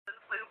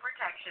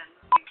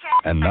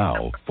And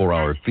now for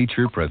our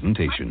feature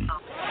presentation.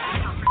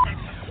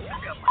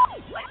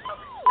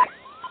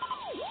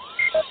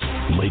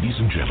 Ladies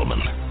and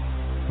gentlemen,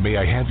 may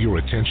I have your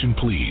attention,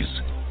 please?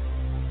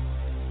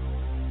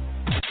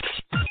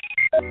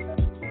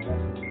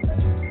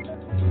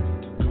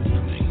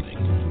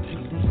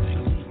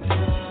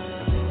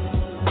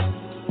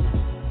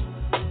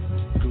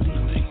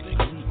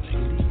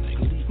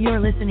 You're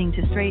listening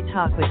to Straight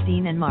Talk with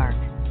Dean and Mark.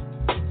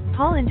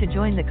 Call in to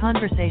join the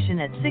conversation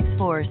at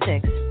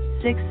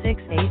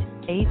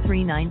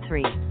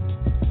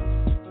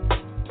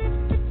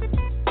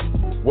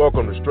 646-668-8393.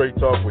 Welcome to Straight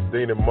Talk with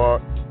Dean and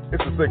Mark.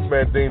 It's the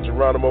six-man Dean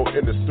Geronimo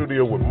in the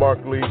studio with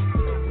Mark Lee,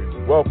 and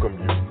we welcome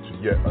you to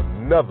yet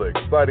another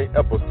exciting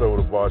episode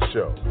of our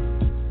show.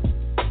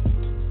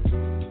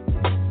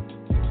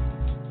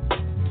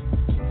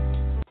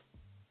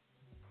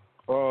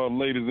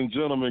 Ladies and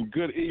gentlemen,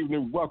 good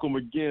evening. Welcome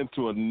again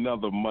to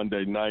another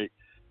Monday night.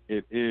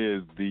 It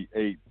is the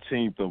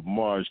 18th of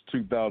March,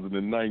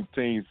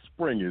 2019.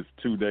 Spring is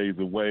 2 days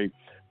away,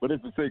 but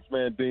it's the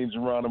six-man Dean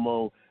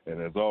Geronimo,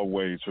 and as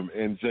always, from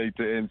NJ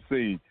to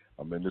NC,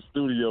 I'm in the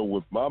studio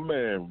with my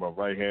man, my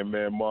right-hand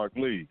man, Mark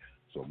Lee.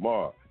 So,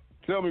 Mark,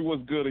 tell me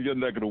what's good in your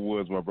neck of the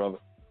woods, my brother.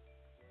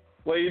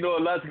 Well, you know, a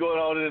lot's going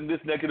on in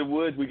this neck of the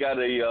woods. We got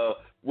a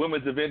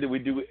women's event that we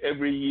do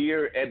every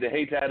year at the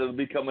Haytide. It'll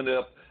be coming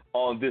up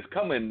on this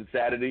coming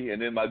Saturday,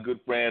 and then my good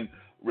friend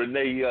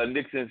Renee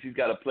Nixon, she's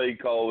got a play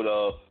called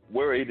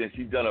Worried, and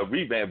she's done a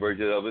revamp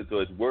version of it, so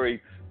it's Worried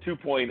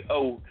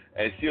 2.0,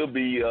 and she'll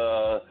be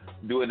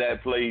doing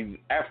that play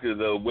after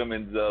the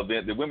women's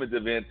event. The women's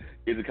event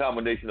is a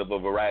combination of a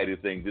variety of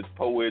things. It's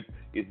poets,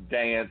 it's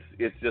dance,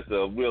 it's just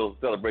a real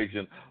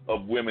celebration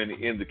of women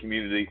in the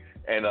community,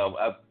 and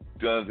I've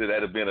done it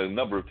at event a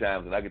number of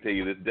times, and I can tell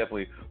you it's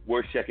definitely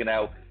worth checking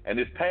out. And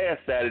this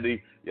past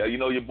Saturday, you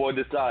know, your boy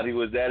Deshaun, he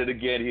was at it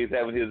again. He was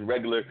having his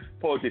regular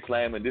poetry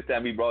slam, and this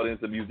time he brought in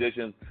some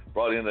musicians,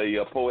 brought in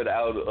a poet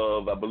out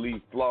of, I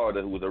believe,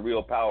 Florida, who was a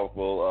real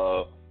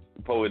powerful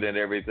poet and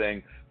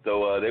everything.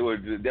 So they were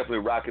definitely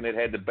rocking it,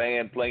 had the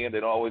band playing.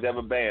 They don't always have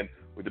a band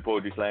with the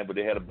poetry slam, but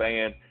they had a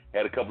band,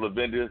 had a couple of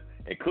vendors,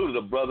 including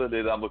a brother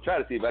that I'm going to try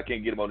to see if I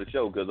can get him on the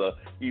show, because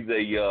he's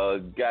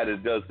a guy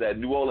that does that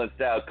New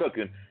Orleans-style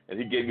cooking, and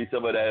he gave me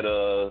some of that,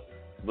 I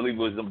believe it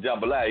was some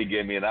jambalaya he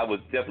gave me, and I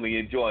was definitely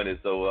enjoying it.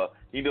 So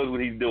he knows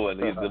what he's doing.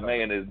 The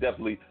man is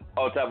definitely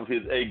on top of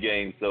his A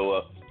game.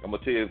 So I'm going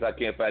to tell you if I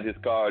can't find his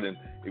card and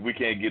if we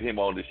can't get him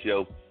on the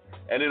show.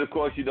 And then, of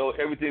course, you know,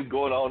 everything's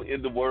going on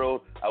in the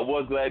world. I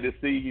was glad to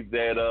see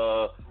that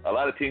a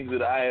lot of teams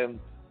that I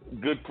am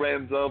good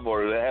friends of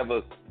or have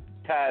a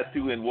ties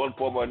to in one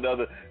form or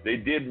another, they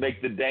did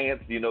make the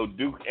dance. You know,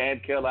 Duke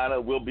and Carolina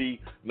will be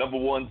number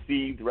one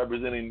seeds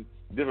representing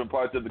different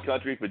parts of the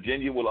country.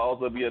 Virginia will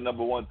also be a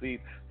number one seed.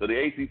 So the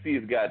ACC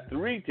has got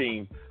three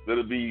teams that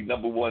will be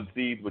number one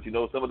seeds. But, you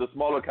know, some of the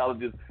smaller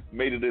colleges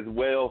made it as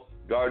well.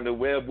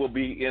 Gardner-Webb will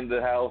be in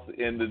the house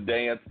in the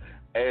dance,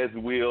 as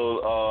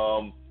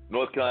will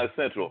North Carolina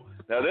Central.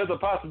 Now, there's a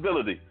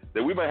possibility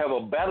that we might have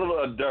a battle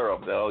of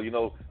Durham. Now, you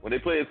know, when they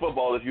play in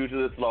football, it's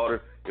usually a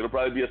slaughter. It'll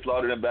probably be a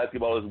slaughter in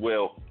basketball as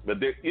well. But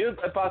there is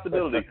a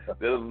possibility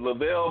that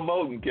Lavelle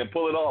Moulton can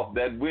pull it off,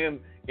 that win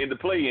in the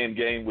play-in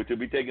game, which will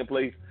be taking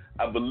place,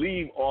 I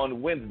believe,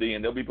 on Wednesday,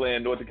 and they'll be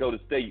playing North Dakota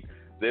State.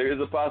 There is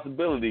a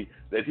possibility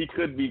that he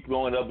could be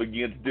going up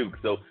against Duke.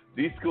 So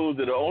these schools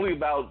that are only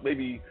about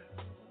maybe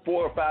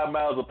 4 or 5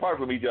 miles apart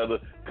from each other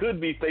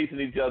could be facing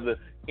each other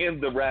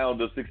in the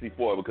round of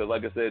 64, because,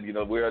 like I said, you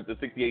know, we're at the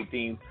 68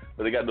 teams,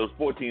 but they got those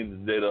 4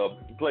 teams that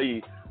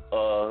play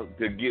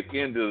to get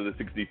into the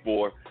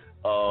 64.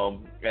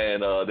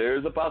 And there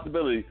is a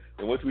possibility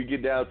that once we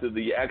get down to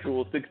the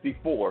actual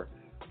 64,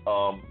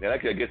 and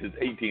actually I guess it's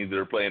 8 teams that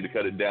are playing to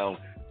cut it down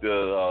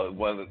to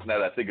one. Now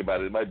that I think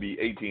about it, it might be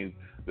 8 teams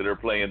that are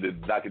playing to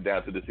knock it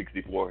down to the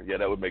 64. Yeah,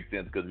 that would make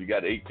sense, because you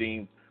got 8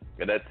 teams,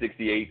 and that's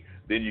 68.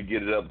 Then you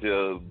get it up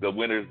to the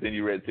winners, then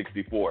you're at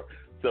 64.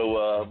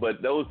 So,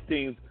 but those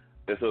teams,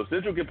 so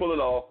Central can pull it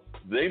off.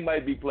 They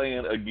might be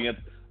playing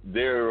against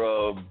their,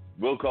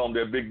 we'll call them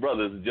their big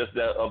brothers, just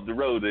up the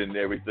road and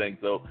everything.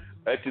 So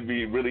that should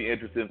be really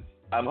interesting.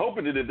 I'm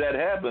hoping that if that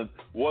happens,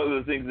 one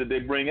of the things that they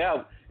bring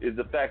out is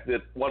the fact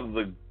that one of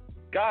the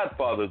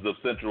godfathers of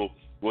Central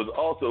was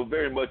also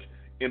very much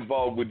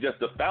involved with just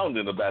the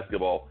founding of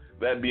basketball,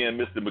 that being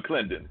Mr.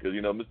 McClendon. Because,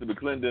 you know, Mr.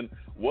 McClendon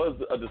was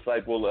a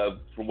disciple of,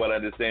 from what I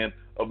understand,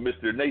 of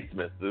Mr.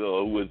 Naismith,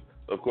 who was,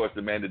 of course,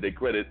 the man that they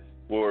credit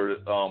for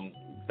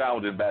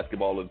founding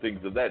basketball and things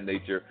of that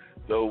nature.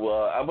 So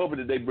I'm hoping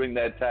that they bring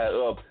that tie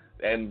up,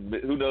 and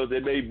who knows, they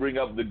may bring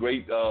up the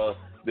great, the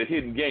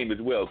hidden game as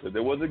well. So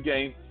there was a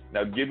game.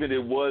 Now, given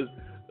it was,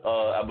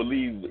 I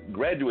believe,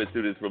 graduate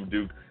students from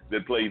Duke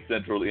that played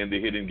Central in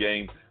the hidden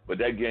game, but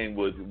that game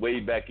was way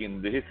back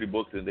in the history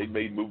books, and they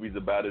made movies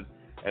about it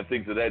and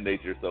things of that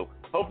nature. So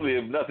hopefully,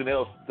 if nothing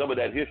else, some of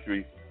that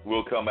history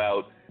will come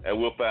out, and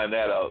we'll find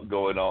that out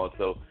going on.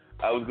 So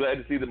I was glad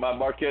to see that my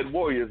Marquette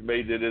Warriors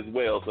made it as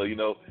well. So,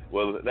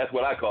 well, that's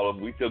what I call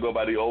them. We still go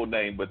by the old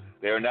name, but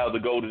they are now the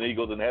Golden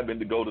Eagles and have been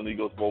the Golden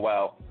Eagles for a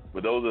while.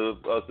 But those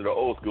of us that are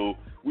old school,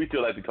 we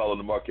still like to call them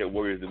the Marquette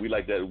Warriors, and we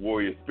like that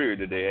Warrior spirit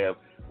that they have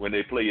when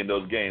they play in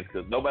those games.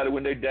 Because no matter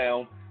when they're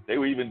down, they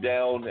were even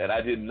down, and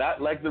I did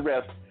not like the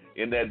refs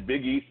in that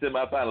Big East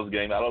semifinals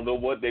game. I don't know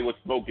what they were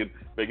smoking,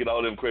 making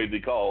all them crazy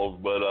calls,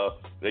 but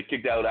they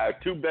kicked out our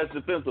two best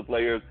defensive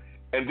players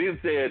and then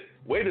said,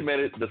 wait a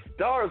minute, the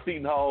star of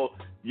Seton Hall,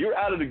 you're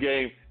out of the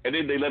game, and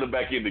then they let them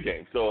back in the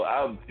game. So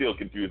I'm still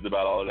confused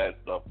about all of that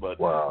stuff. But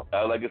wow.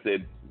 Like I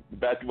said,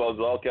 basketball is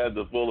all kinds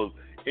of full of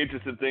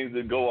interesting things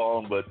that go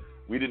on, but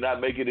we did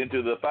not make it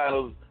into the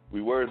finals.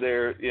 We were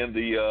there in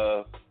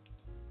the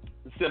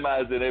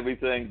semis and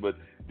everything, but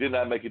did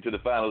not make it to the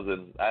finals,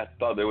 and I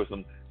thought there were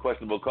some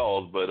questionable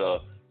calls, but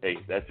hey,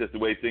 that's just the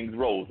way things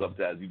roll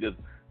sometimes. You just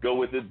go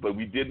with it, but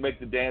we did make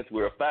the dance.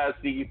 We're a 5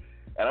 seed,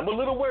 and I'm a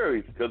little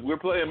worried because we're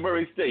playing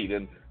Murray State,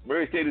 and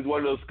Murray State is one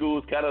of those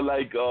schools kind of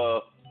like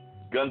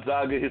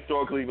Gonzaga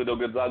historically, even though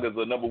Gonzaga is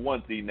the number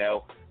 1 seed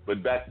now,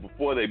 but back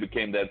before they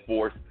became that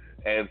force,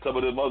 and some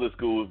of them other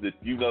schools that,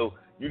 you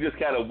just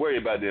kind of worry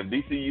about them.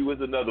 VCU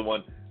is another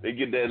one. They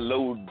get that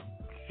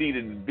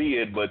low-seeded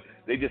bid, but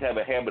they just have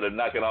a habit of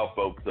knocking off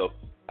folks. So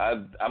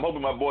I'm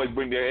hoping my boys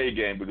bring their A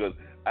game because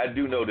I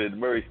do know that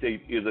Murray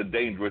State is a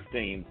dangerous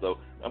team. So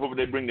I'm hoping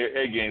they bring their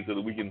A game so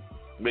that we can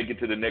make it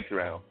to the next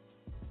round.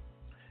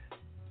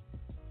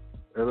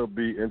 It'll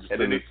be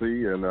interesting to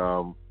see, and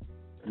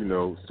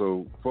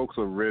so folks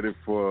are ready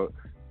for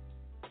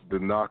the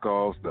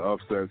knockoffs, the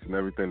upsets, and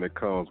everything that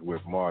comes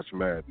with March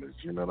Madness.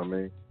 You know what I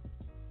mean?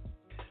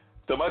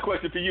 So my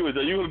question for you is,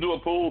 are you going to do a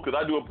pool? Because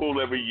I do a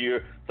pool every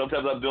year.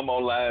 Sometimes I do them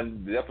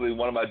online. Definitely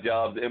one of my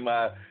jobs.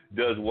 MI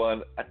does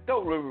one. I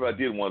don't remember if I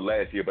did one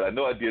last year, but I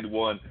know I did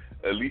one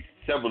at least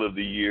several of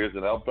the years,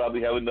 and I'll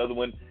probably have another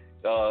one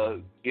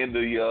in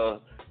the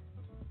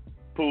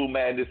pool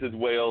madness as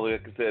well.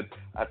 Like I said,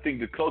 I think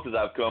the closest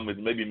I've come is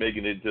maybe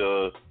making it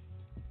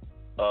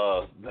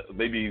out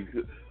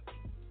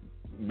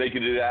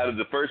of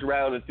the first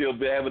round and still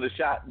having a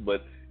shot,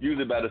 but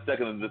usually by the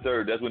second and the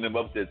third, that's when them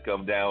upsets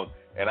come down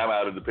and I'm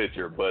out of the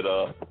picture. But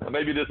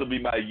maybe this will be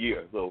my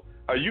year. So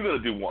are you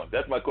going to do one?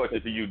 That's my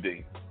question to you,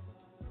 Dean.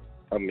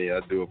 I mean, I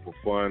do it for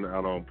fun.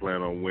 I don't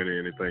plan on winning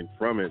anything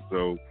from it.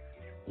 So,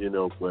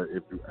 but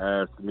if you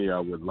ask me, I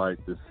would like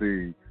to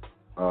see,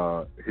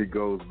 he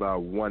goes by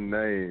one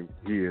name.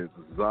 He is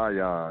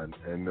Zion,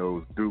 and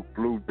those Duke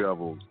Blue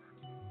Devils,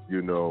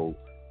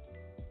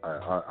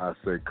 I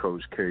say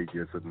Coach K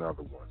gets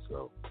another one.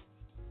 So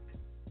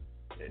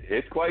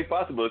it's quite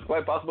possible. It's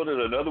quite possible that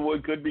another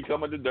one could be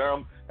coming to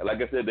Durham. And like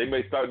I said, they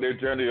may start their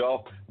journey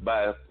off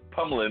by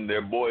pummeling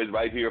their boys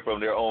right here from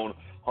their own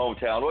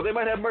hometown, or they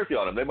might have mercy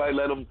on them. They might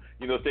let them,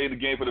 stay in the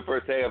game for the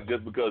first half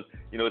just because,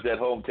 it's that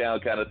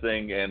hometown kind of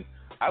thing. And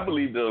I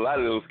believe that a lot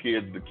of those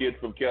kids, the kids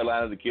from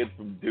Carolina, the kids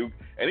from Duke,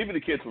 and even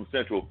the kids from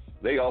Central,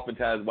 they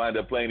oftentimes wind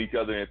up playing each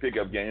other in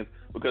pickup games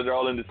because they're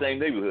all in the same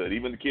neighborhood,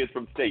 even the kids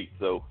from State.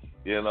 So,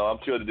 I'm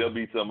sure that there'll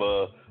be some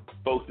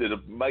folks that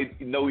might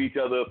know each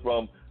other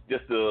from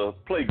just the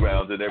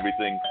playgrounds and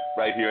everything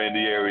right here in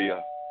the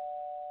area.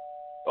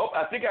 Oh,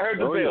 I think I heard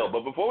the bell. Yeah.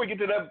 But before we get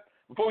to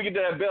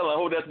that bell, I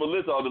hope that's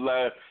Melissa on the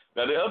line.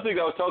 Now, the other thing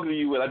I was talking to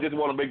you, and I just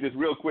want to make this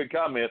real quick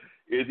comment,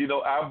 is,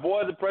 our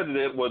boy, the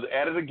president, was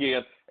at it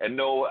again. And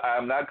no,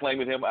 I'm not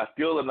claiming him. I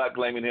still am not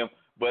claiming him.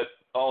 But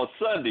on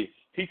Sunday,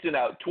 he sent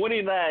out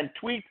 29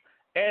 tweets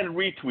and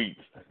retweets,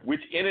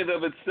 which in and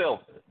of itself,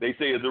 they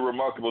say is a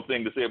remarkable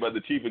thing to say about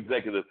the chief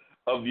executive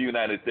of the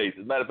United States.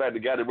 As a matter of fact, the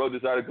guy that wrote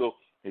this article,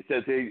 he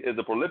says he is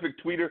a prolific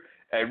tweeter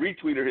and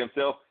retweeter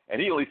himself,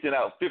 and he only sent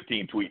out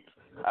 15 tweets.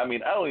 I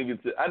mean, I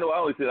know I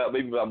only sent out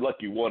maybe if I'm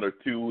lucky 1 or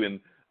 2 in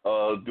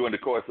during the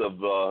course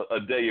of a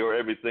day or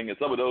everything, and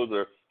some of those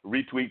are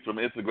retweets from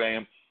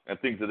Instagram and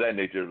things of that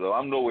nature. So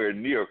I'm nowhere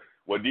near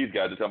what these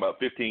guys are talking about,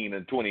 15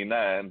 and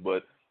 29,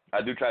 but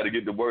I do try to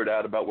get the word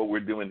out about what we're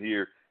doing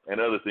here and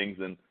other things,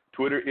 and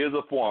Twitter is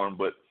a forum,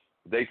 but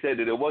they said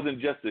that it wasn't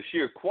just the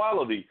sheer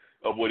quality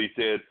of what he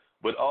said,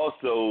 but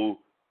also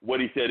what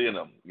he said in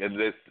them. And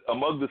this,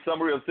 among the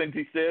summary of things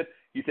he said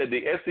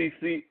the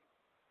FCC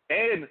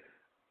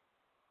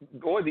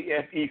or the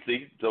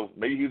FEC, so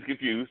maybe he was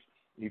confused.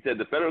 He said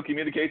the Federal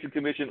Communications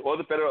Commission or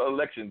the Federal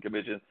Election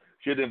Commission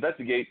should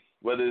investigate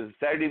whether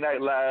Saturday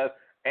Night Live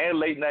and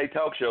late-night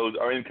talk shows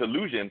are in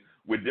collusion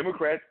with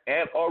Democrats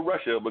and or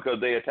Russia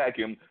because they attack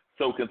him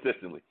so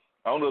consistently.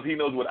 I don't know if he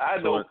knows what I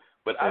know,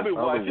 but I've been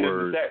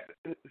watching.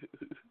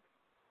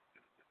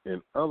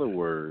 In other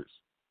words,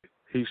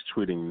 he's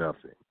tweeting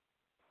nothing.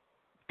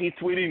 He's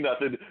tweeting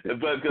nothing,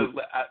 but because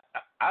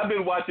I've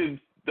been watching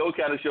those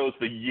kind of shows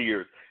for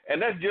years,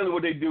 and that's generally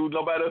what they do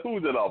no matter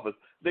who's in office.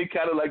 They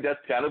kind of like, that's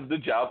kind of the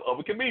job of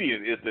a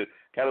comedian, is to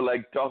kind of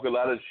like talk a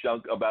lot of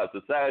junk about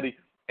society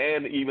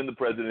and even the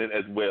president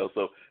as well.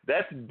 So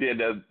that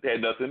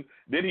had nothing.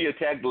 Then he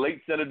attacked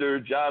late Senator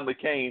John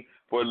McCain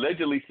for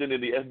allegedly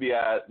sending the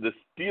FBI the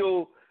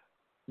Steele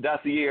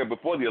dossier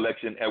before the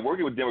election and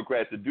working with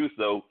Democrats to do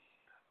so.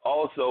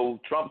 Also,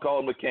 Trump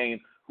called McCain,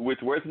 who,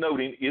 it's worth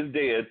noting, is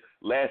dead,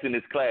 last in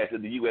his class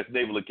at the U.S.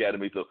 Naval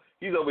Academy. So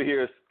he's over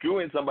here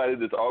screwing somebody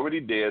that's already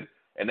dead,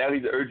 and now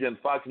he's urging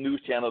Fox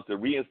News Channel to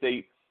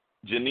reinstate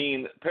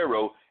Jeanine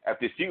Pirro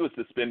after she was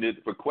suspended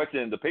for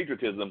questioning the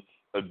patriotism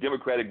of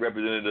Democratic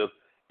Representative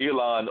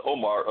Ilhan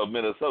Omar of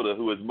Minnesota,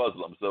 who is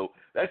Muslim. So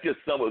that's just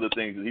some of the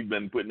things that he's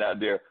been putting out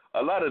there.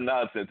 A lot of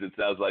nonsense, it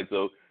sounds like.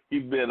 So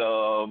he's been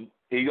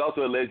he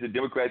also alleged that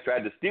Democrats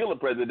tried to steal a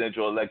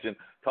presidential election,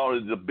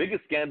 calling it the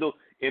biggest scandal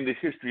in the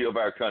history of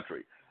our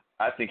country.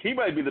 I think he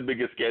might be the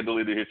biggest scandal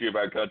in the history of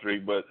our country,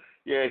 but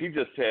yeah, he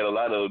just had a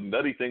lot of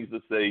nutty things to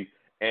say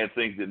and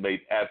things that made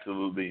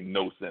absolutely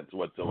no sense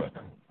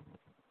whatsoever.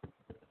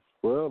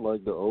 Well,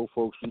 like the old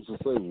folks used to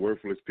say,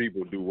 worthless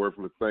people do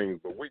worthless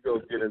things, but we go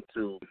get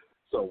into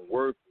some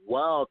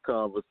worthwhile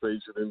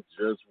conversation in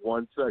just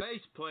 1 second. Bass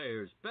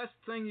players, best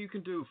thing you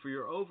can do for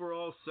your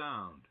overall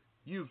sound.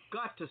 You've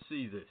got to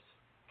see this.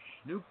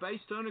 New Bass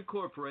Tone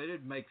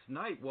Incorporated makes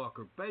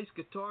Nightwalker bass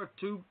guitar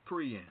tube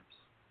preamps.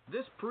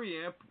 This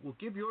preamp will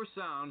give your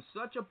sound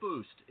such a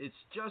boost, it's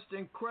just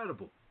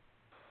incredible.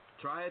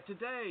 Try it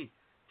today.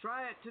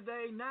 Try it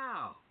today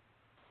now.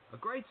 A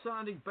great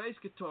sounding bass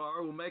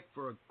guitar will make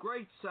for a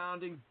great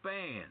sounding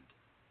band.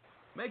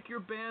 Make your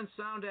band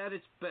sound at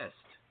its best.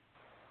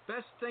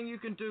 Best thing you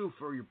can do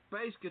for your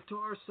bass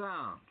guitar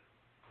sound.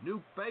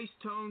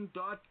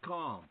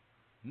 NewBassTone.com.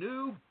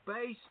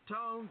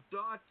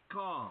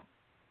 NewBassTone.com.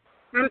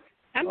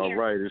 All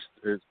right,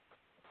 it's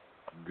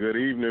good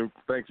evening.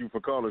 Thank you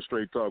for calling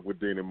Straight Talk with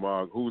Dean and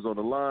Mark. Who's on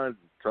the line?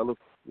 Tell us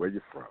where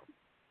you're from.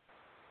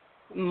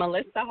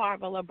 Melisa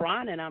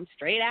Harville-Lebron, and I'm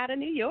straight out of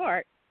New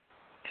York.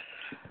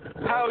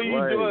 How are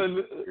you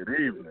doing? Good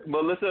evening.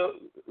 Melissa,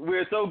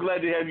 we're so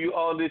glad to have you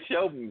on this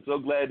show. I'm so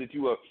glad that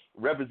you are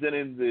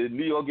representing the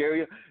New York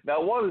area.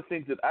 Now, one of the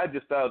things that I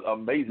just found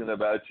amazing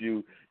about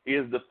you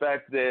is the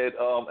fact that,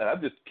 and I'm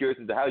just curious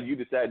as to how you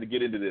decided to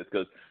get into this,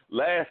 because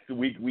last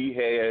week we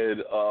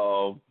had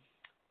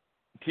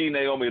T.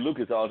 Naomi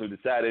Lucas on, who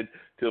decided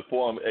to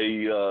form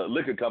a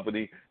liquor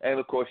company, and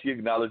of course she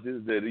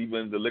acknowledges that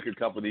even the liquor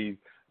company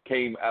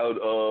came out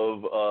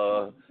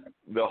of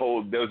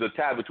there was a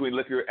tie between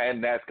liquor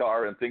and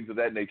NASCAR and things of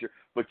that nature.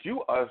 But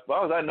you are, as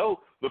far as I know,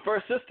 the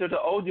first sister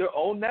to own your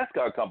own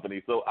NASCAR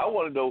company. So I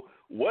want to know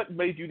what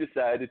made you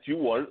decide that you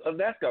wanted a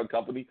NASCAR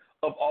company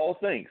of all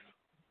things.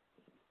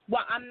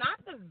 Well, I'm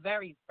not the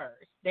very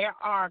first. There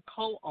are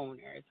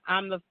co-owners.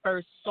 I'm the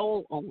first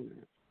sole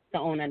owner to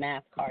own a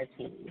NASCAR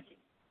team.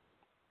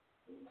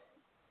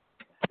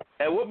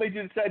 And what made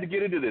you decide to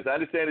get into this? I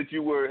understand that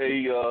you were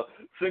a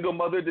single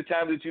mother at the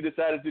time that you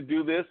decided to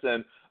do this,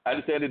 and I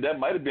understand that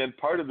might have been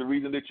part of the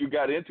reason that you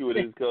got into it,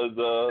 is because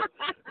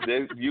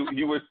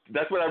you were.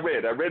 That's what I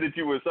read. I read that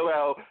you were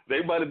somehow,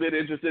 they might have been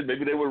interested.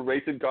 Maybe they were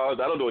racing cars.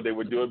 I don't know what they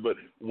were doing, but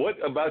what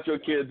about your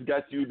kids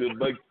got you to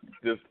make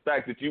the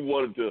fact that you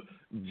wanted to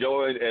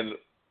join and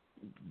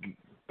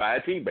buy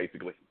a team,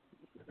 basically?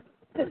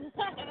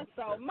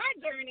 So my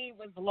journey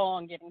was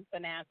long getting to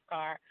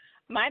NASCAR.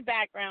 My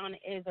background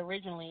is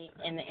originally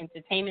in the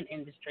entertainment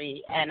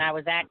industry, and I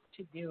was asked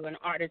to do an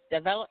artist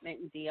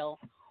development deal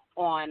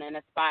on an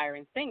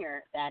aspiring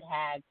singer that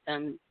had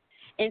some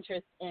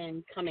interest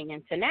in coming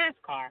into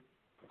NASCAR.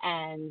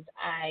 And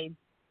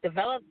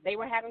they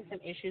were having some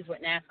issues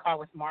with NASCAR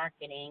with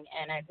marketing,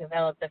 and I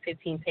developed a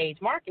 15-page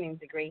marketing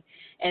degree.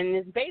 And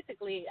it's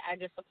basically, I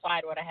just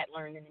applied what I had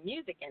learned in the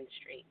music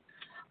industry.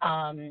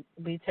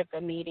 We took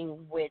a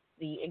meeting with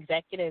the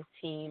executive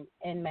team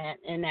in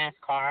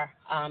NASCAR,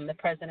 the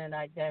president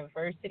of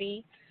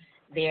diversity,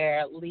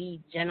 their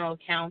lead general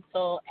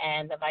counsel,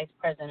 and the vice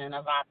president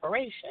of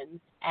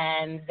operations.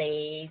 And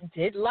they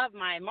did love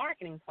my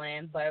marketing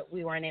plan, but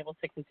we weren't able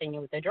to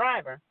continue with the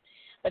driver.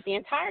 But the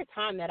entire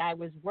time that I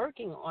was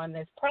working on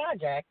this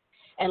project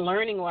and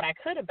learning what I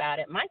could about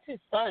it, my two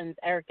sons,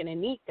 Eric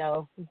and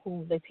Nico,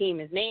 who the team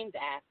is named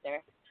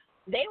after,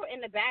 they were in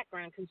the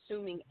background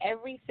consuming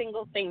every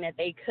single thing that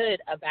they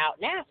could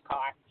about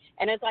NASCAR.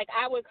 And it's like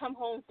I would come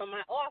home from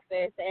my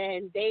office,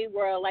 and they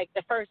were like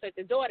the first at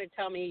the door to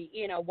tell me,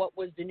 what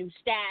was the new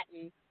stat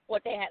and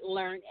what they had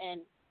learned.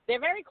 And they're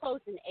very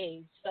close in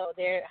age, so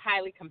they're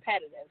highly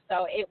competitive.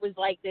 So it was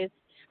like this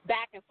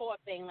back and forth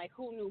thing, like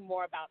who knew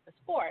more about the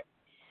sport.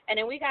 And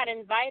then we got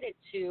invited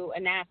to a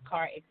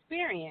NASCAR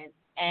experience,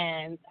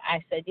 and I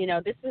said,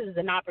 this is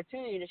an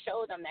opportunity to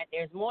show them that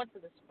there's more to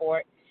the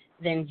sport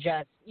than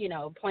just,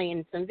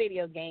 playing some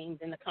video games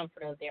in the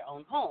comfort of their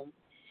own home.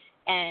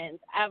 And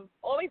I've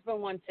always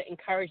been one to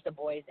encourage the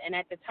boys. And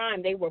at the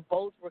time, they were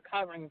both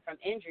recovering from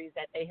injuries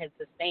that they had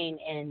sustained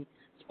in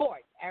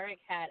sports. Eric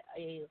had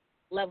a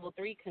level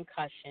 3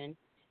 concussion,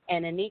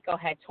 and Nico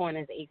had torn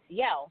his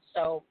ACL.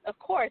 So, of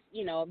course,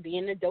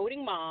 being a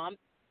doting mom,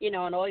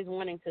 and always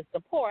wanting to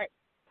support,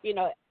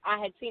 I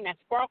had seen that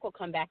sparkle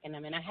come back in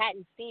them, and I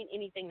hadn't seen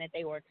anything that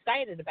they were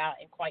excited about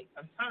in quite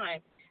some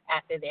time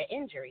after their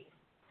injuries.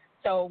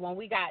 So when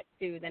we got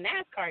to the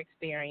NASCAR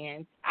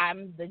experience,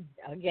 I'm, the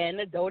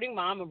doting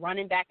mom,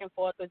 running back and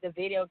forth with the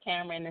video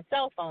camera and the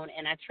cell phone,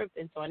 and I tripped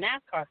into a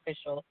NASCAR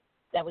official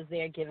that was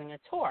there giving a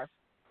tour.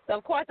 So,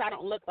 of course, I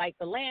don't look like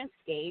the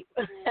landscape,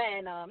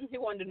 and he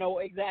wanted to know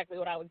exactly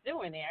what I was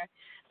doing there.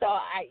 So,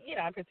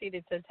 I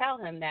proceeded to tell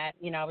him that,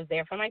 I was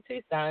there for my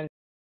two sons.